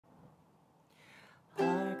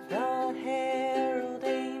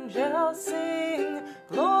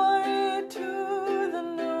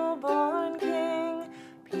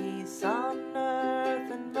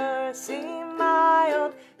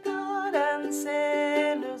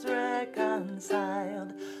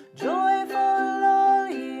reconciled. Joyful all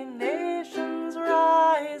ye nations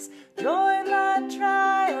rise, join the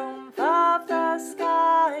triumph of the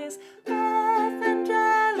skies. Earth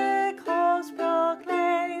angelic hosts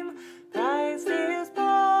proclaim, Christ is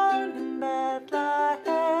born in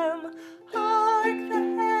Bethlehem. Hark, the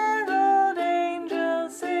herald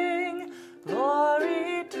angels sing,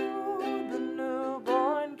 glory to the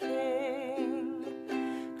newborn King.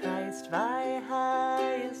 Christ by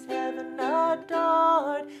highest heaven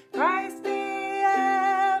adored, Christ the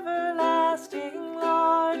everlasting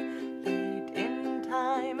Lord. Late in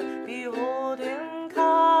time, behold him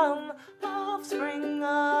come, offspring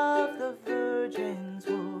of the Virgin's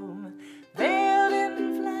womb. Veiled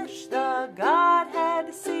in flesh, the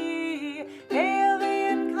Godhead see, hail the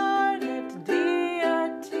incarnate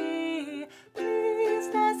deity.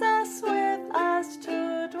 Pleased as us with us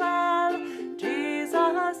to dwell, Jesus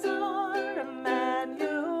our Emmanuel.